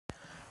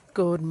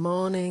Good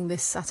morning,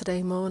 this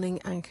Saturday morning,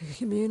 Anchor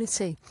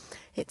community.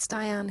 It's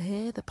Diane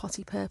here, the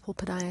Potty Purple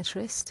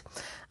podiatrist,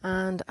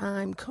 and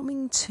I'm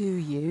coming to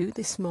you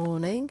this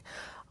morning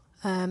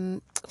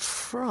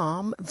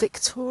from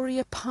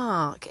Victoria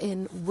Park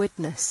in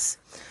Widnes.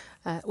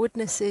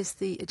 Widnes is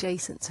the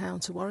adjacent town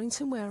to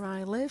Warrington where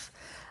I live,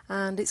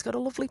 and it's got a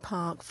lovely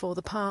park for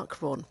the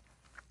park run.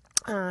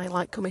 I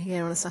like coming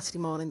here on a Saturday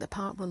morning. The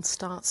park run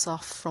starts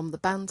off from the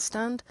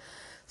bandstand,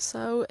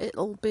 so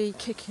it'll be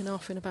kicking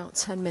off in about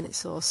 10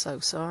 minutes or so.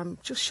 So I'm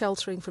just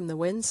sheltering from the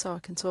wind so I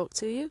can talk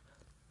to you.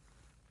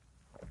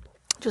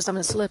 Just having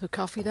a slurp of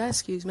coffee there,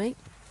 excuse me.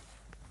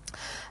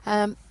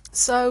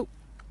 So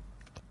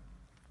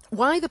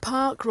why the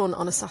park run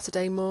on a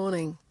Saturday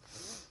morning?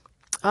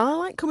 I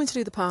like coming to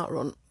do the park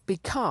run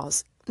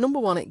because, number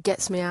one, it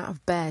gets me out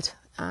of bed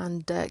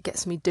and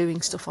gets me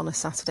doing stuff on a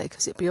Saturday,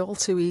 because it'd be all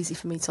too easy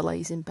for me to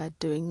laze in bed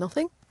doing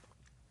nothing.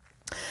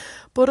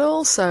 But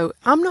also,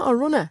 I'm not a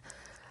runner,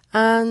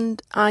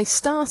 and I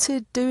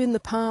started doing the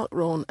park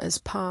run as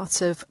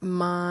part of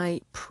my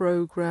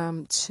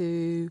programme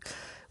to,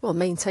 well,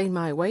 maintain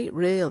my weight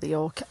really,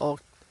 or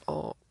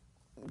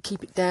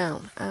keep it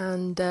down.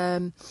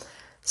 And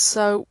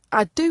so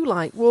I do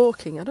like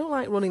walking. I don't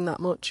like running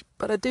that much,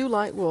 but I do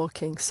like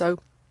walking. So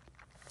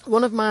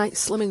one of my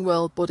Slimming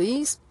World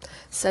buddies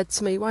said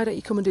to me, why don't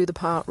you come and do the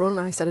park run?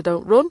 And I said, I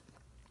don't run.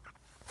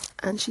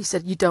 And she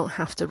said, you don't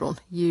have to run.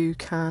 You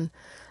can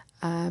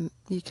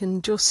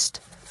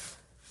just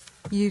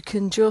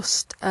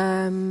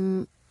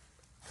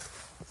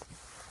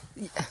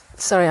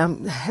sorry,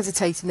 I'm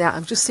hesitating now.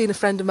 I've just seen a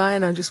friend of mine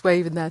and I'm just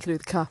waving there through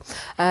the car.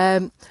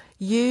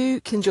 You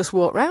can just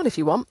walk round if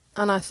you want.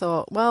 And I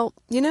thought, well,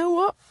 you know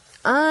what?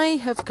 I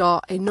have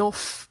got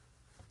enough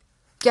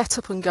get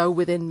up and go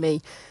within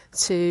me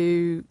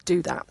to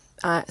do that.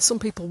 Some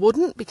people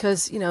wouldn't,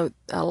 because, you know,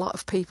 a lot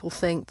of people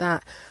think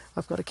that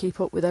I've got to keep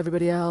up with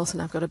everybody else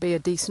and I've got to be a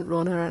decent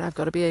runner and I've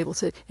got to be able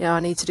to, you know, I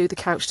need to do the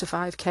couch to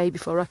 5k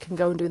before I can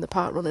go and do the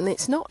park run. And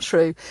it's not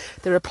true.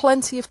 There are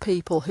plenty of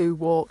people who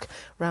walk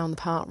around the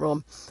park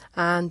run,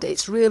 and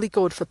it's really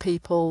good for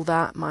people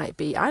that might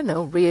be, I don't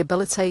know,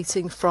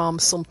 rehabilitating from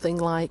something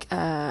like,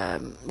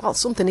 well,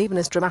 something even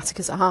as dramatic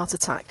as a heart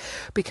attack,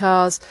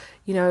 because,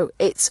 you know,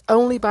 it's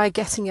only by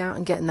getting out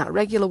and getting that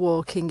regular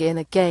walking in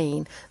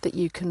again that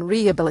you can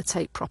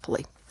rehabilitate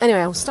properly. Anyway,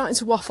 I'm starting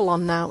to waffle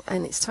on now,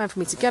 and it's time for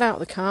me to get out of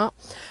the car,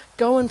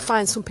 go and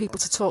find some people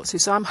to talk to.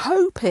 So I'm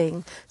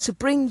hoping to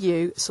bring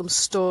you some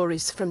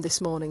stories from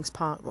this morning's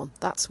park run.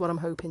 That's what I'm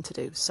hoping to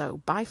do.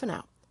 So bye for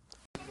now.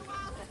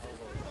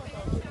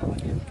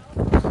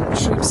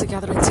 Troops are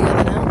gathering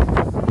together now.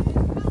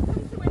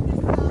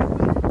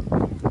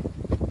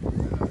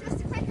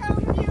 Just a quick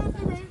overview of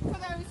the route for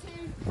those who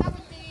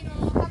haven't been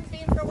or haven't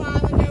been for a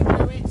while and don't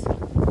know it.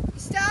 You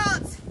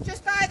start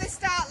just by the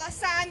start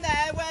sign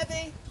there where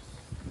the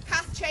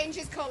path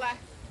changes colour.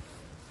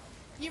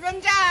 You run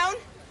down,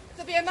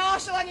 there'll be a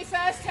marshal on your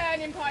first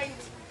turning point.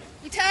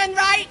 You turn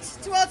right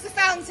towards the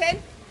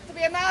fountain, there'll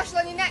be a marshal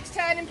on your next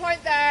turning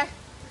point there.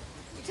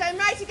 You turn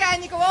right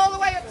again, you go all the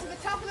way up to the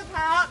top of the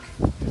park,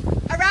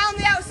 around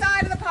the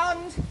outside of the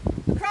pond,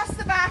 across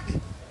the back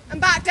and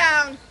back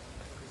down.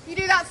 You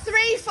do that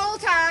 3 full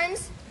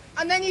times,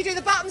 and then you do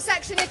the bottom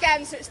section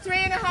again, so it's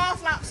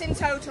 3.5 laps in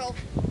total.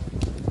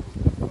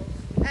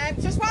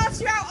 Just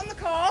whilst you're out on the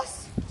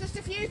course, just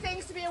a few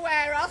things to be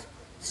aware of.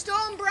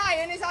 Storm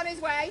Brian is on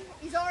his way.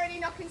 He's already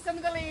knocking some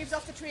of the leaves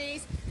off the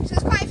trees. So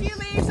there's quite a few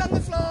leaves on the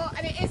floor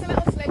and it is a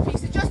little slippy,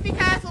 so just be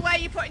careful where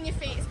you're putting your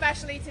feet,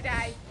 especially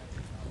today.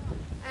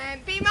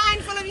 Be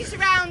mindful of your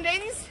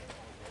surroundings.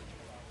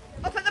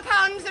 Up at the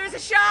pond there is a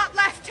sharp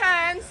left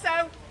turn,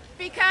 so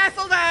be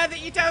careful there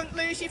that you don't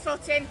lose your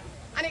footing.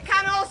 And it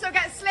can also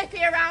get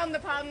slippy around the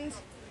pond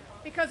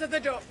because of the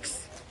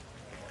ducks.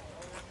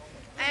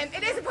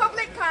 It is a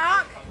public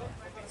park,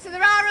 so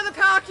there are other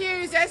park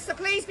users, so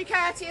please be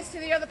courteous to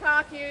the other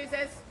park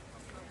users.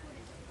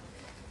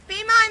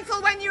 Be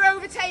mindful when you're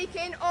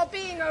overtaking or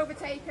being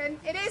overtaken.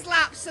 It is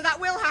laps, so that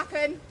will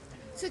happen.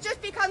 So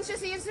just be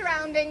conscious of your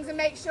surroundings and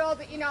make sure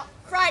that you're not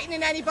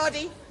frightening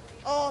anybody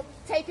or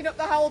taking up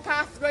the whole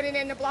path running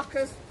in a block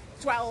of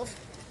 12.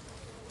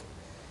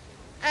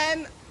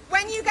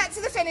 When you get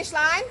to the finish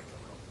line,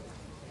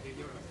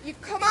 you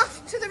come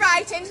off to the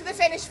right into the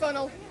finish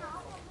funnel.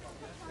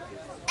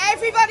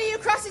 Everybody who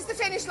crosses the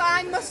finish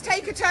line must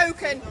take a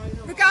token,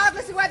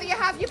 regardless of whether you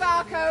have your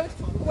barcode,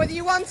 whether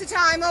you want a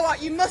time or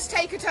what, you must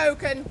take a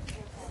token.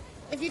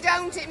 If you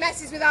don't, it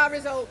messes with our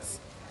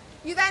results.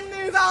 You then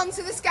move on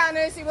to the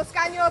scanners who will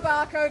scan your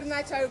barcode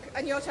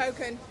and your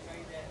token.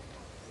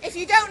 If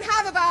you don't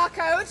have a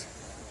barcode,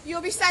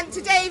 you'll be sent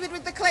to David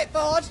with the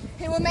clipboard,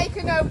 who will make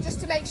a note just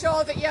to make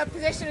sure that your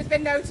position has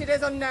been noted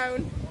as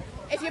unknown.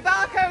 If your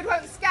barcode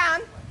won't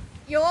scan,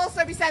 you'll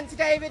also be sent to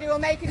David, who will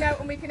make a note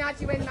and we can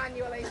add you in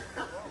manually.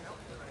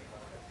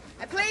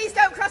 Please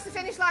don't cross the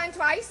finish line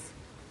twice.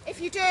 If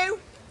you do,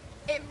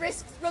 it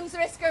runs the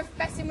risk of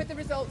messing with the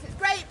results. It's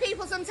great,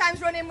 people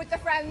sometimes run in with their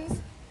friends,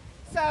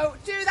 so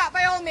do that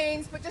by all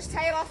means, but just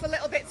tail off a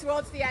little bit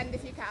towards the end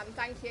if you can.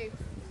 Thank you.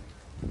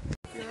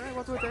 Yeah,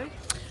 what do I do?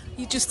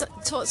 You just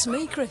talk to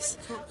me, Chris.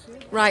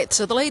 Right,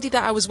 so the lady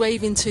that I was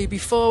waving to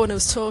before when I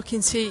was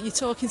talking to you, you're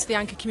talking to the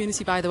anchor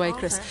community, by the way,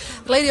 Chris.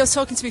 Okay. The lady I was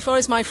talking to before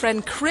is my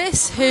friend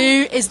Chris, who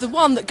is the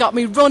one that got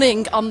me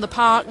running on the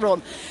park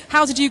run.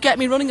 How did you get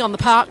me running on the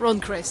park run,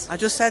 Chris? I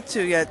just said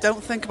to you,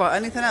 don't think about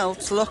anything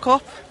else. Look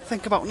up,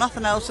 think about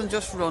nothing else and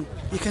just run.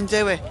 You can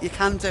do it. You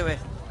can do it.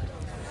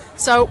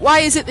 So why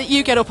is it that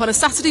you get up on a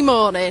Saturday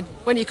morning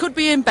when you could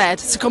be in bed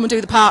to come and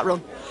do the park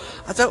run?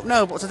 I don't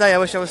know, but today I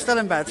wish I was still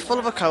in bed, full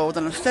of a cold,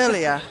 and I'm still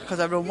here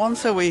because I run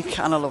once a week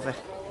and I love it.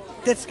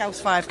 Did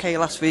Scouts 5k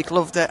last week,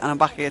 loved it, and I'm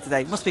back here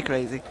today. Must be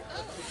crazy.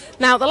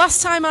 Now, the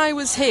last time I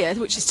was here,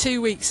 which is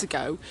 2 weeks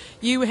ago,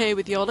 you were here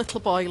with your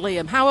little boy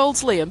Liam. How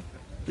old's Liam?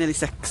 Nearly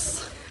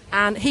 6.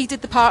 And he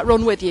did the park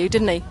run with you,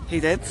 didn't he? He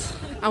did.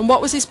 And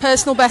what was his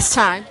personal best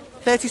time?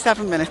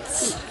 37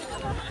 minutes.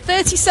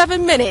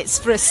 37 minutes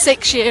for a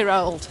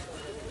 6-year-old.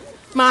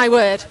 My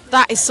word,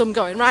 that is some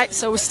going. Right,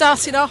 so we're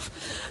starting off.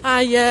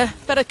 I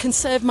better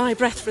conserve my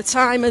breath for a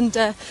time, and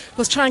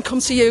we'll try and come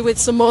to you with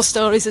some more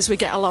stories as we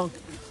get along.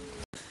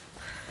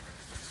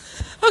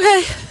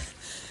 Okay,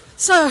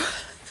 so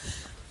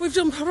we've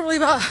done probably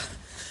about,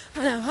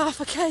 I don't know,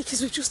 half a K,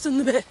 because we've just done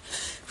the bit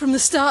from the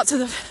start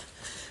to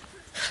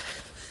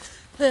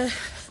the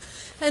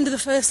end of the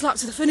first lap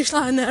to the finish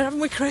line there, haven't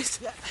we, Chris?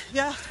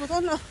 Yeah, well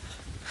done.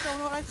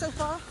 Going all right so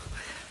far.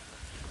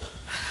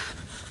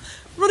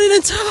 Running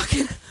and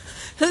talking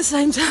at the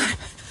same time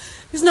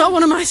is not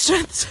one of my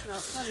strengths. No,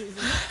 it's not easy.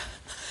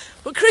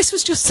 But Chris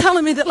was just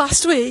telling me that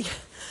last week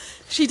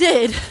she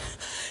did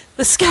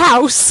the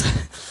Scouse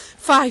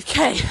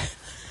 5k.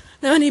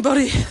 Now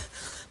anybody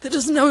that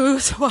doesn't know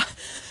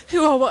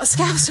who or what a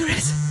Scouser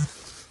is,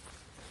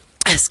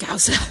 a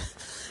Scouser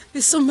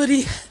is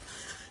somebody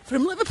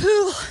from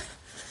Liverpool,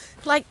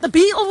 like the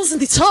Beatles,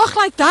 and they talk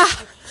like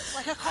that.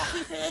 Like a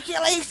coffee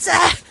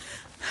percolator.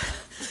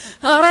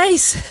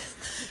 Alright.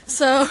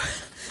 So,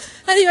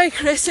 anyway,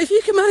 Chris, if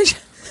you can manage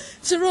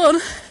to run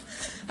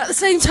at the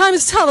same time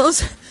as tell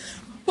us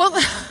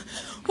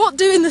what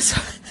doing this,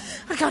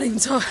 I can't even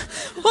talk,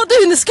 what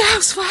doing the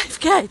Scouse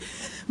 5k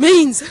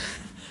means.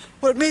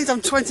 Well, it means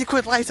I'm 20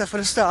 quid later for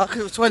the start,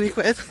 because it was 20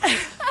 quid.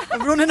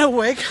 I'm running a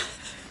wig.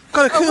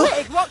 Got a cool... A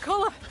wig? What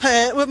colour?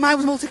 Well, mine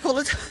was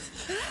multicoloured.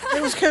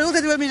 It was cool,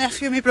 did it with my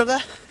nephew and my brother.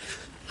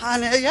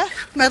 And yeah,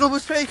 medal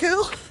was pretty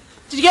cool.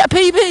 Did you get a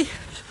PB?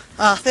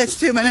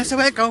 32 minutes, I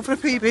went going for a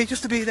PB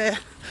just to be there.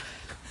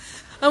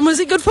 And was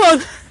it good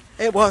fun?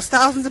 It was,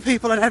 thousands of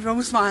people and everyone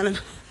was smiling.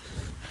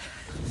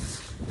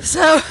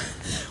 So,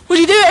 would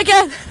you do it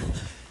again?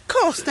 Of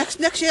course,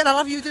 next year I'll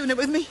have you doing it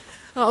with me.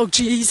 Oh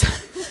jeez.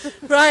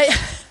 Right,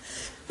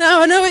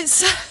 now I know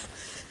it's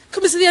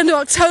coming to the end of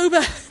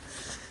October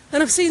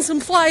and I've seen some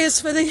flyers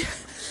for the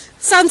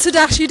Santa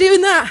Dash. You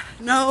doing that?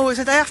 No, it's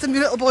a day after my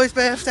little boy's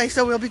birthday,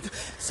 so we'll be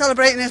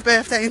celebrating his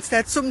birthday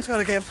instead. Something's got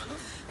to give.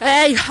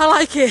 Hey, I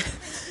like it.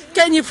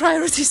 Getting your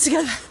priorities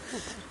together.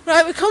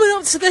 Right, we're coming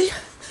up to the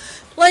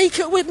lake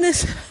at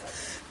Widnes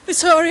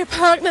Victoria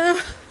Park now.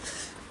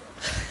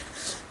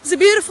 There's a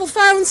beautiful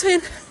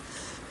fountain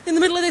in the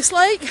middle of this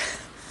lake.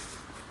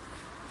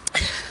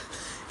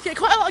 You get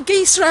quite a lot of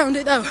geese around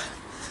it though.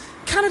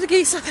 Canada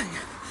geese, I think.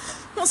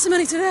 Not so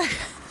many today.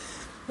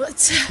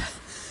 But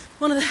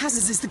one of the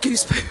hazards is the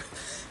goose poo.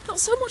 Not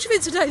so much of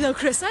it today though,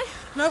 Chris, eh?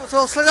 No, it's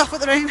all slid off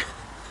with the rain.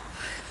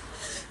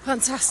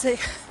 Fantastic.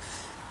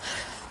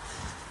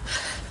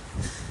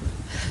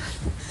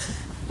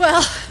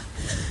 Well,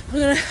 I'm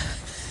going to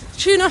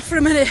tune off for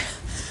a minute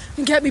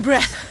and get me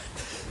breath.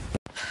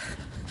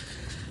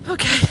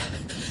 Okay,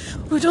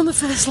 we've done the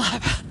first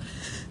lap.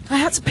 I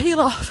had to peel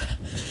off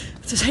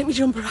to take my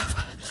jumper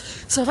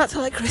off, so I've had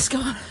to let Chris go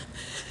on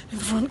in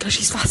front because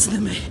she's faster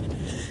than me.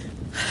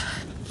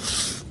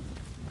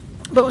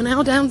 But we're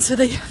now down to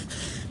the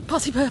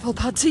potty purple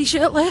pad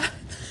t-shirt layer,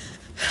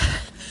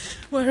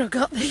 where I've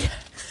got the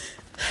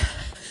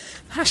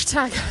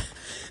hashtag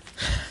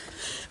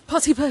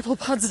potty purple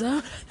pod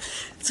zone,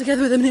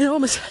 together with an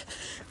enormous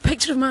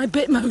picture of my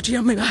Bitmoji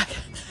on my back,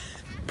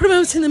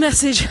 promoting the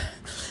message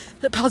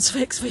that pods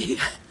fix for you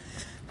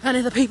and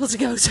other people to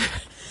go to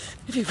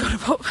if you've got a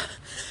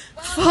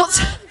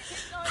foot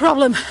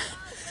problem.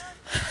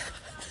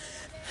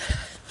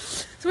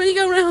 So when you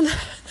go around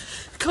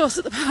the course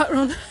at the park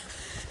run,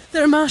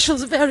 there are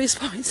marshals at various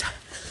points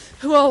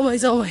who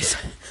always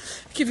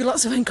give you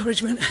lots of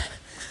encouragement.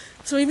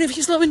 So even if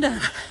you're slowing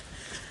down,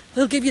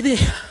 they'll give you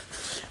the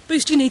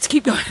boost you need to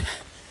keep going.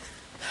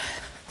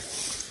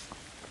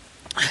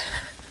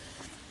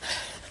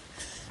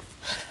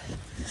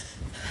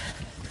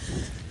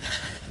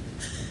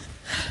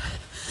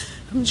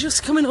 I'm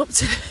just coming up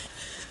to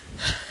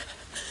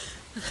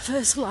the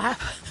first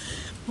lap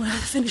where the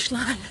finish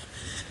line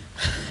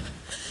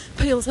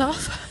peels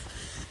off.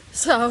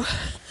 So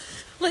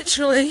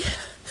literally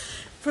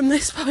from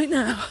this point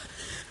now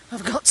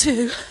I've got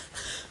 2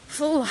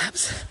 full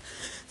laps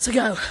to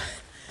go.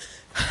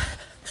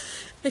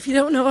 If you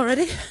don't know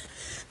already,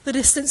 the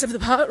distance of the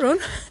park run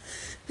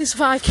is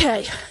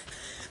 5k,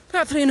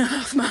 about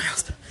 3.5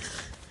 miles.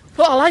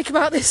 What I like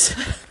about this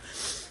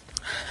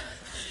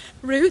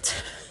route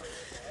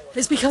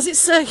is because it's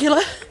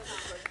circular.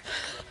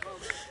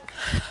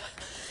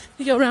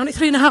 You go around it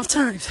 3.5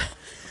 times.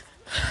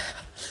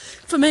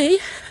 For me,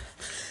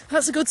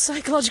 that's a good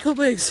psychological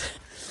boost,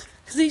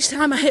 because each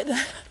time I hit the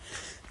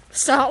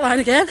start line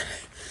again,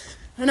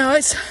 I know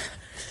it's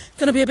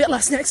going to be a bit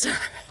less next time.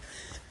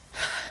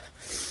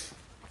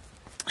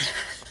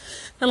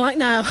 And like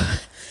now,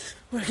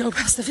 where I go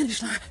past the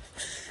finish line,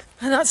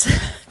 and that's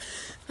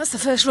the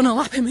first runner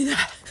lapping me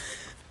there.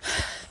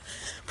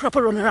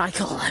 Proper runner, I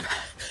call them.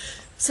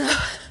 So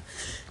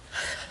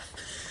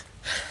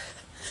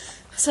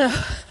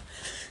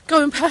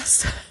going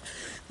past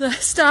the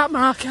start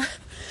marker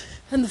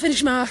and the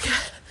finish marker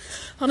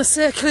on a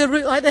circular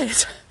route like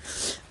this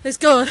is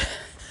good,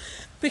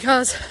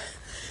 because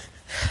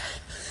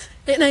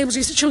it enables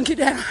you to chunk it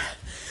down.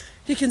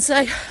 You can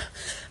say,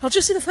 I'll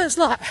just do the first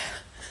lap.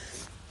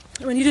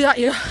 And when you do that,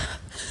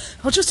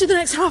 I'll just do the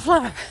next half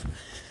lap.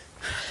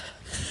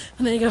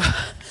 And then you go,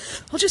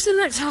 I'll just do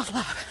the next half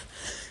lap.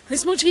 And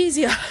it's much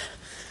easier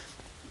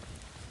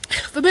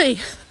for me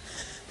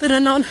than a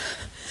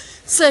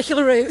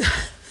non-circular route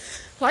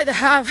like they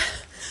have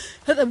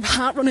at the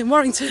park run in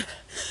Warrington,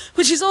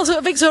 which is also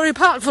at Victoria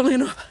Park, funnily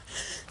enough.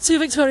 2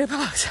 Victoria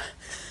Parks.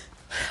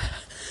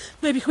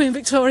 Maybe Queen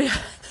Victoria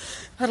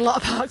had a lot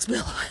of parks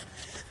built.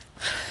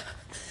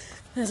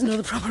 There's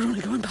another proper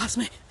runner going past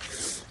me.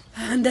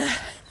 And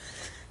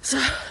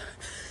so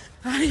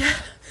I'm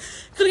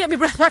gonna get my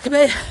breath back a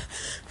bit.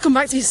 Come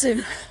back to you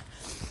soon.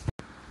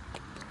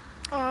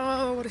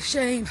 Oh, what a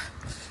shame.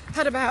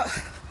 Had about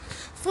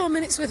 4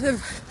 minutes worth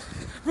of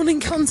running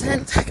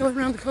content going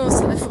around the course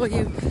there for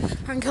you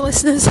anchor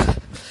listeners,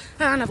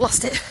 and I've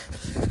lost it.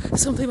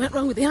 Something went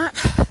wrong with the app.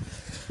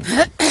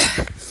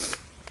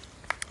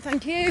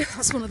 Thank you.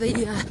 That's one of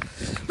the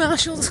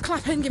marshals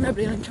clapping, giving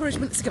everybody an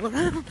encouragement to go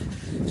around,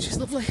 which is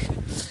lovely.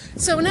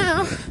 So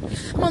now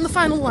I'm on the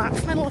final lap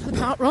of the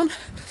park run.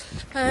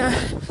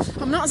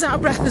 I'm not as out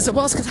of breath as I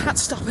was because I had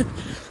to stop and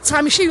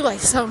tie my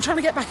shoelace, so I'm trying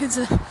to get back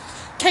into the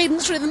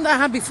cadence rhythm that I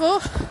had before.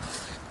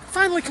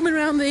 Finally coming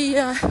around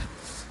the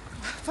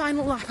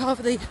final lap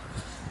of the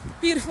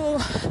beautiful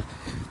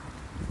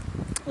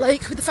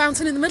lake with the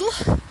fountain in the middle.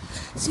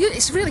 So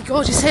it's really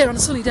gorgeous here on a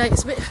sunny day.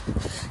 It's a bit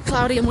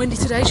cloudy and windy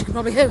today, as you can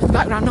probably hear with the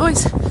background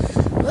noise,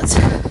 but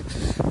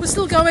we're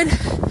still going,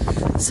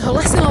 so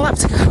less than a lap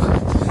to go.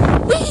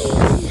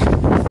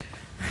 Whee!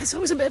 It's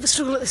always a bit of a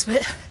struggle at this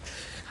bit.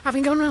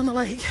 Having gone around the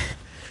lake,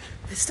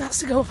 it starts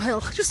to go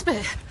uphill just a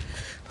bit,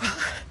 but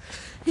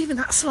even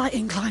that slight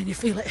incline, you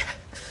feel it,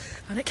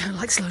 and it kind of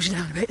like slows you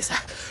down a bit. It's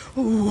that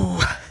ooh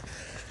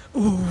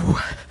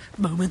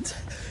moment,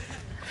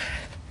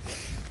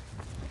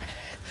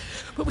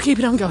 but we keep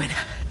it on going.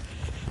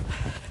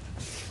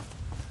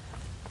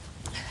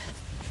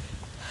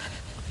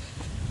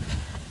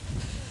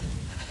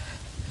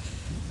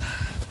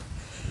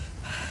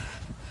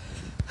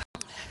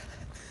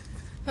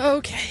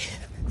 Okay,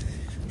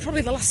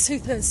 probably the last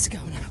 2/3 to go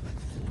now.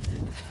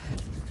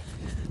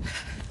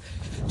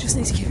 Just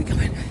need to keep it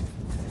going.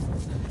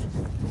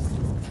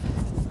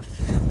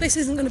 This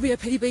isn't going to be a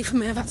PB for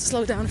me. I've had to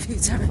slow down a few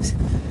times.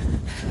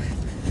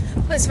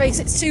 Let's face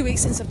it, it's 2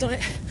 weeks since I've done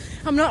it.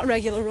 I'm not a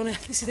regular runner.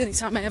 This is the only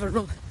time I ever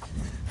run.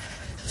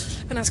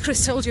 And as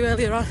Chris told you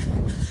earlier on,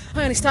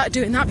 I only started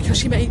doing that because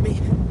she made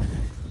me.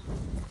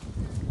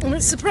 And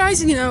it's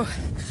surprising, you know,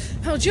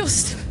 how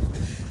just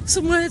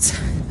some words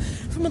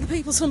from other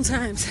people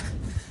sometimes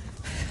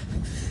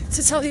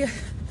to tell you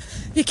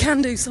you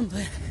can do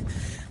something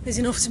is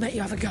enough to make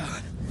you have a go.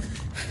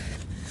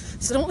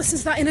 So don't listen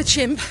to that inner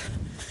chimp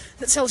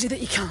that tells you that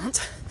you can't.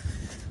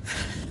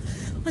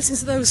 Listen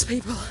to those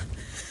people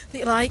that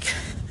you like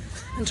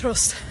and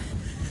trust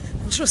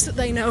that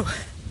they know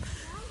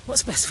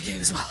what's best for you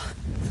as well.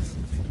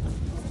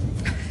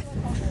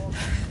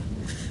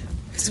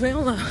 Because we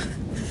all know,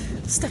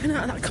 stepping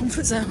out of that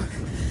comfort zone,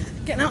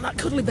 getting out of that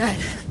cuddly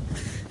bed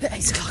at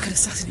 8 o'clock on a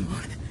Saturday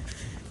morning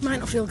might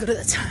not feel good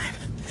at the time,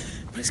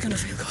 but it's going to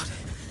feel good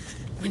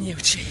when you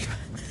achieve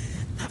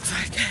that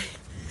 5k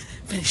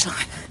finish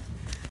line.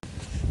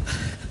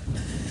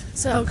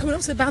 So coming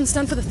up to the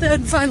bandstand for the 3rd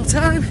and final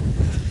time,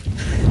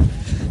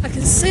 I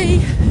can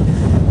see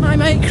my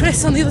mate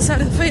Chris on the other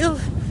side of the field.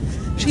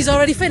 She's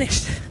already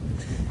finished.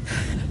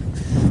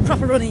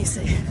 Proper runner, you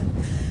see.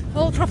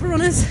 All proper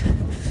runners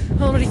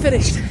already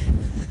finished.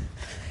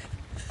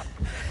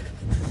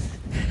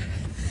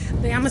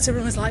 The amateur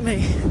runners like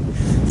me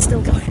are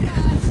still going,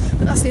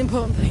 but that's the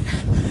important thing.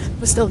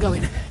 We're still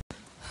going.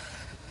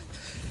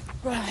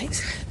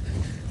 Right,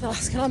 the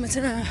last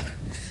kilometre now,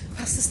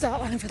 past the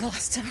start line for the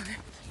last time.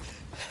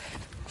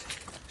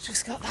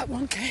 Just got that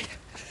 1k,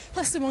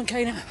 less than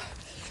 1k now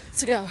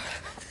to go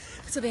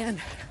to the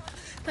end.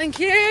 Thank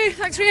you,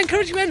 thanks for your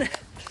encouragement.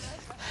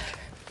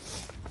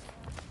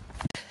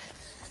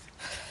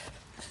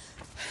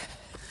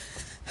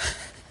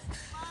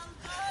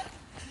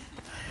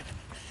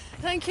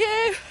 Thank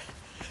you.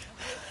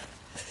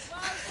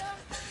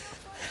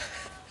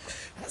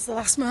 That's the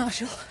last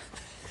marshal.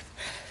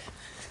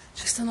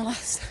 Just on the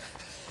last,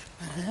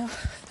 I don't know,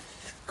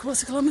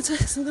 quarter kilometre,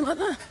 something like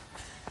that.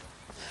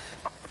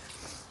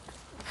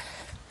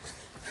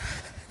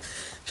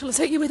 Shall I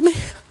take you with me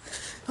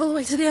all the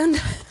way to the end?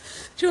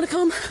 Do you want to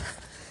come?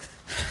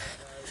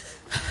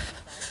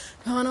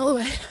 Go on all the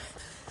way.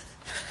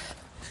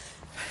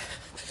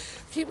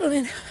 Keep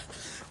running.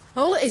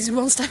 All it is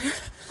one step,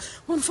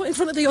 one foot in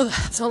front of the other.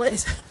 That's all it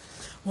is.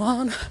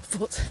 One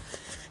foot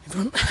in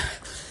front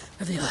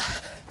of the other.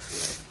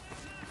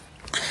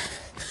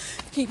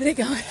 Keeping it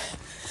going.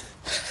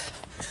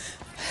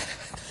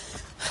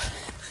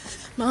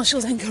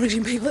 Marshall's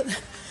encouraging people at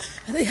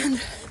the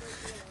end.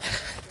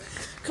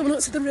 Coming up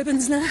to the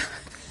ribbons now.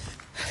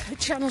 It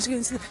channels you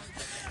into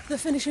the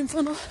finishing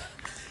funnel.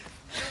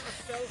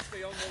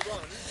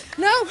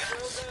 No!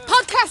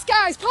 Podcast,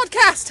 guys!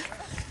 Podcast!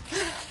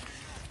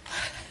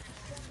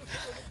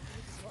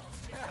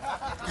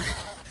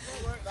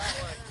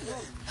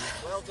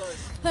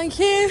 Thank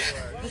you.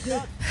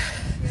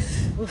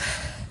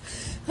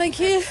 Thank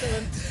you.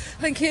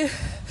 Thank you.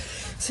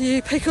 So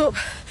you pick up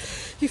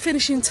your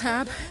finishing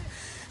tab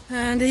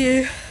and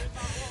you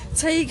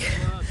take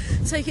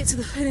it to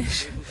the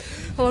finish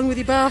along with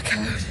your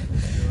barcode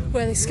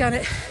where they scan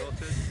it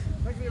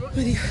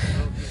with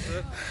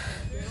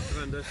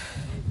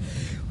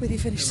your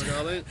finish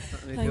tab.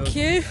 Thank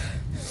you.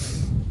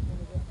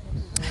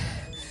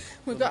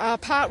 We've got our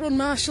park run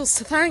marshals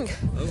to thank.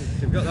 Oh,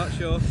 you've got that,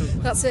 sure.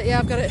 That's it, yeah,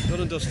 I've got it.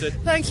 Done and dusted.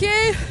 Thank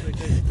you.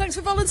 Thanks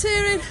for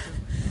volunteering.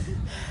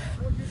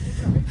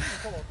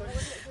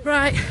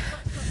 Right,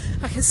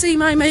 I can see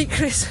my mate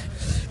Chris,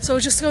 so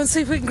we'll just go and see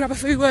if we can grab a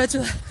few words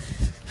with her.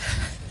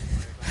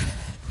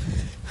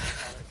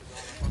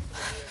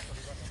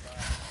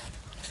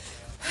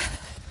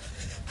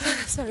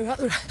 Sorry about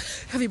the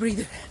heavy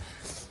breathing.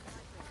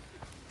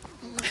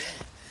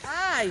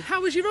 Hi.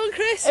 How was your run,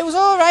 Chris? It was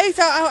all right.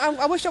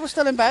 I wish I was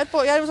still in bed,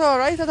 but yeah, it was all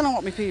right. I don't know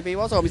what my PB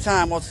was or my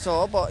time was at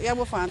all, but yeah,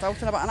 we'll find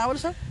out in about an hour or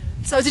so.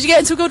 So did you get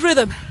into a good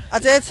rhythm? I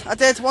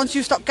did. Once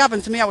you stopped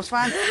gabbing to me, I was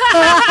fine.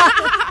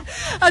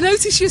 I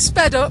noticed you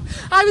sped up.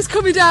 I was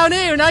coming down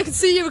here and I could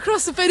see you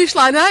across the finish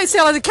line and I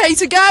still had a K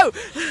to go.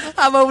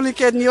 I'm only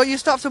kidding you. You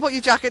stopped to put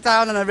your jacket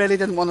down and I really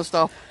didn't want to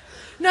stop.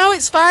 No,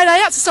 it's fine. I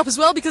had to stop as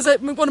well because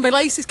one of my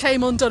laces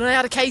came undone and I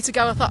had a K to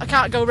go. I thought I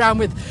can't go around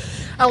with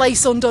a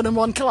lace undone in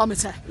 1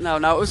 kilometre. No,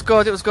 it was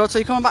good. So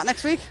you coming back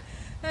next week?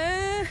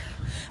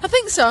 I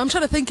think so. I'm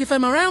trying to think if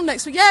I'm around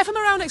next week. Yeah, if I'm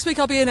around next week,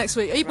 I'll be here next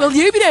week. Right. Will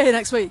you be here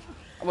next week?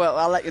 Well,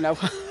 I'll let you know.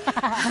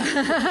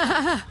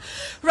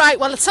 Right,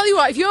 well, I'll tell you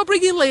what. If you're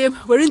bringing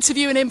Liam, we're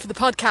interviewing him for the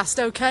podcast,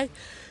 okay?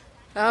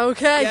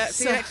 Okay. Yeah,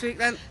 see you next week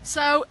then.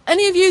 So,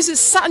 any of you that's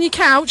sat on your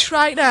couch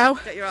right now,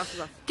 Get your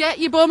asses off. get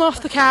your bum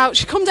off the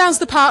couch, come down to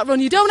the park run.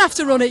 You don't have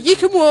to run it. You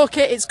can walk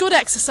it. It's good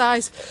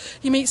exercise.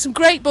 You meet some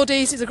great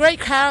buddies. It's a great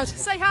crowd.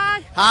 Say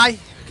hi. Hi,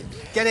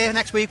 get here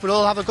next week, we'll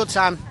all have a good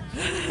time.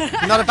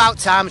 Not about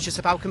time, it's just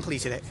about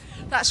completing it.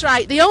 That's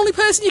right. The only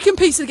person you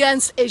compete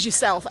against is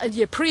yourself and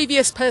your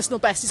previous personal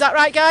best. Is that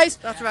right, guys?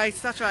 That's right.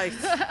 That's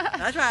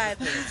right.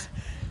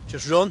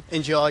 Just run,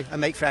 enjoy and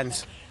make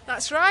friends.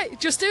 That's right.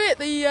 Just do it.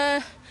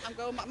 I'm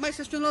going. My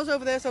sister-in-law's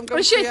over there, so I'm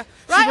going Is to she? see her.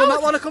 Right, She will oh.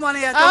 not want to come on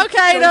here.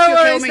 Okay,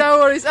 no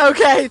worries.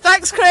 Okay,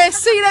 thanks, Chris.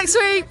 See you next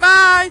week.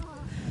 Bye.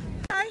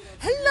 Hi.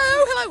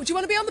 Hello. Do you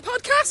want to be on the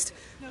podcast?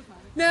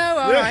 No,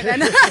 all right then.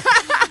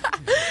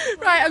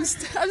 Right, I'm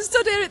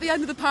stood here at the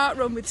end of the park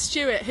run with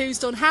Stuart, who's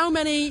done how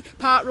many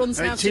park runs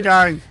now?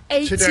 89.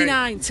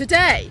 89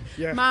 today.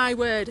 Yeah. My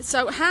word.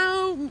 So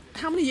how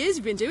many years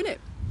have you been doing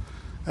it?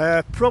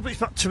 Probably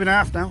about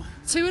 2.5 now.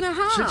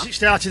 2.5. Since it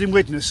started in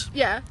Widnes.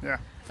 Yeah. Yeah.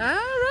 All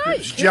right. It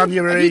was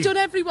January. Have you done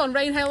every one,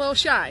 rain, hail or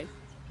shine?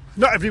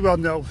 Not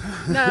everyone, no.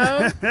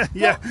 No.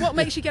 Yeah. What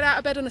makes you get out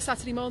of bed on a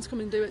Saturday morning to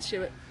come and do it,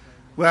 Stuart?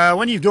 Well,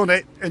 when you've done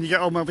it and you get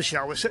home and have a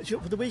shower, it sets you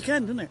up for the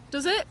weekend, doesn't it?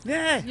 Does it?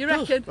 Yeah. You it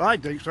does. reckon? I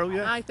think so,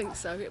 yeah. I think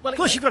so. Well,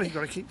 Plus, you've got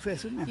to keep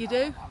fit, haven't you? You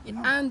do.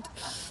 And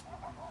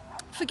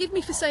forgive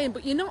me for saying,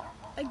 but you're not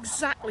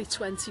exactly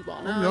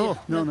 21, are you?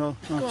 No.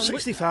 Go on,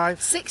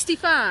 65.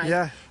 65?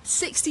 Yeah.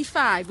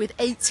 65 with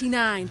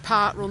 89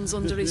 park runs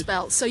under his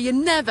belt. So you're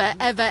never,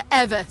 ever,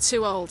 ever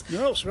too old.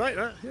 No, it's right,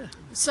 that, yeah.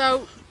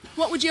 So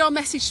what would your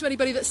message to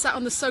anybody that's sat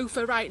on the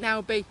sofa right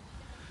now be?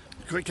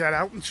 Quick, get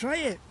out and try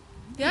it.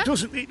 Yeah?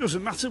 It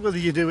doesn't matter whether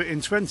you do it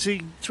in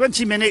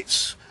 20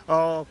 minutes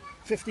or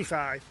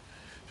 55.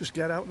 Just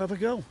get out and have a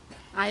go.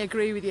 I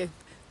agree with you.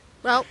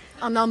 Well,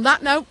 and on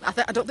that note, I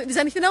don't think there's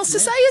anything else to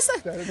say, is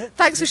there?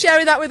 Thanks for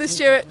sharing that with us,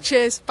 Stuart.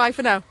 Cheers. Bye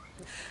for now.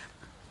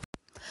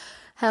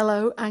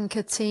 Hello,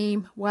 Anchor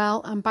team.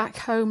 Well, I'm back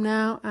home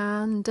now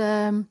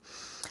and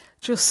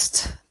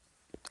just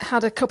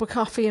had a cup of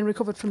coffee and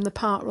recovered from the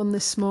park run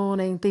this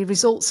morning. The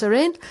results are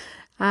in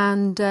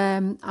and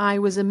I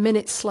was a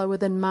minute slower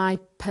than my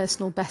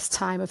personal best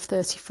time of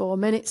 34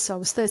 minutes. So I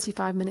was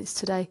 35 minutes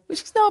today,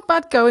 which is not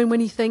bad going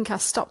when you think I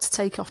stopped to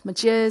take off my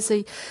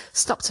jersey,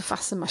 stopped to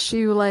fasten my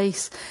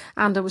shoelace,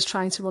 and I was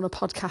trying to run a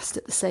podcast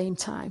at the same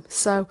time.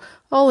 So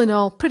all in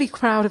all, pretty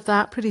proud of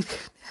that,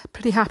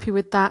 pretty happy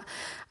with that.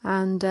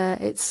 And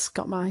it's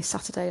got my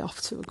Saturday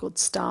off to a good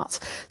start.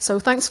 So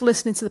thanks for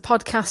listening to the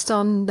podcast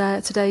on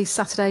today's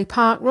Saturday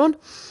park run.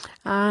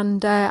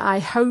 And I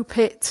hope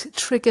it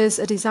triggers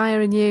a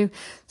desire in you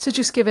to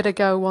just give it a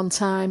go one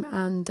time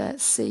and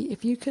see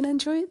if you can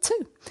enjoy it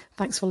too.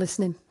 Thanks for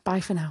listening.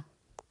 Bye for now.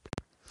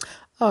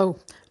 Oh,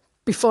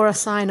 before I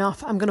sign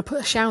off, I'm going to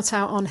put a shout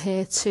out on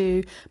here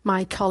to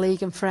my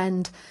colleague and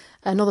friend,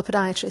 another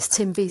podiatrist,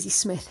 Tim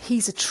Vesey-Smith.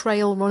 He's a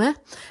trail runner,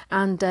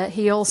 and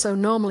he also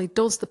normally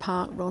does the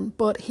park run,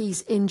 but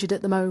he's injured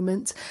at the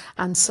moment,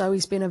 and so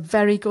he's been a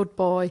very good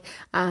boy,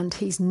 and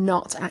he's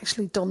not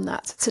actually done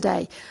that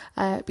today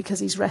because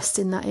he's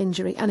resting that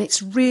injury. And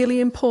it's really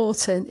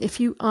important,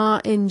 if you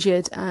are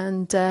injured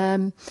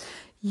and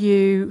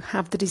you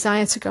have the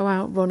desire to go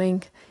out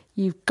running,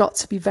 you've got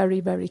to be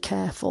very, very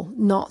careful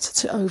not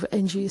to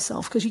over-injure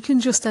yourself, because you can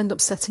just end up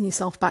setting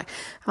yourself back.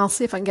 I'll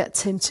see if I can get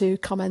Tim to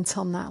comment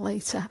on that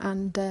later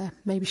and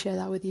maybe share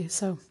that with you.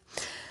 So,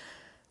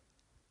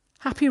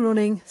 happy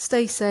running,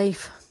 stay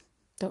safe,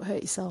 don't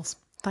hurt yourselves.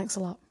 Thanks a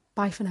lot.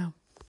 Bye for now.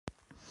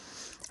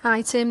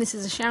 Hi Tim, this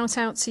is a shout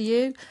out to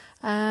you.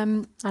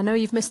 I know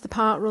you've missed the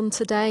park run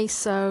today,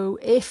 so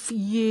if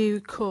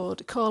you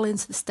could call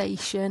into the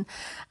station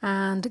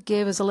and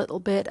give us a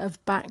little bit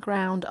of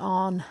background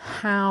on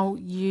how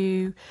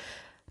you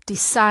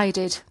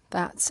decided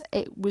that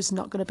it was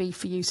not going to be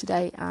for you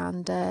today,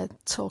 and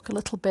talk a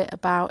little bit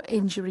about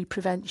injury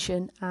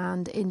prevention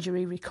and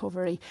injury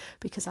recovery,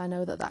 because I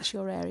know that that's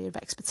your area of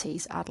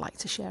expertise. I'd like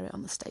to share it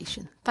on the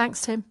station.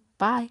 Thanks, Tim.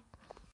 Bye.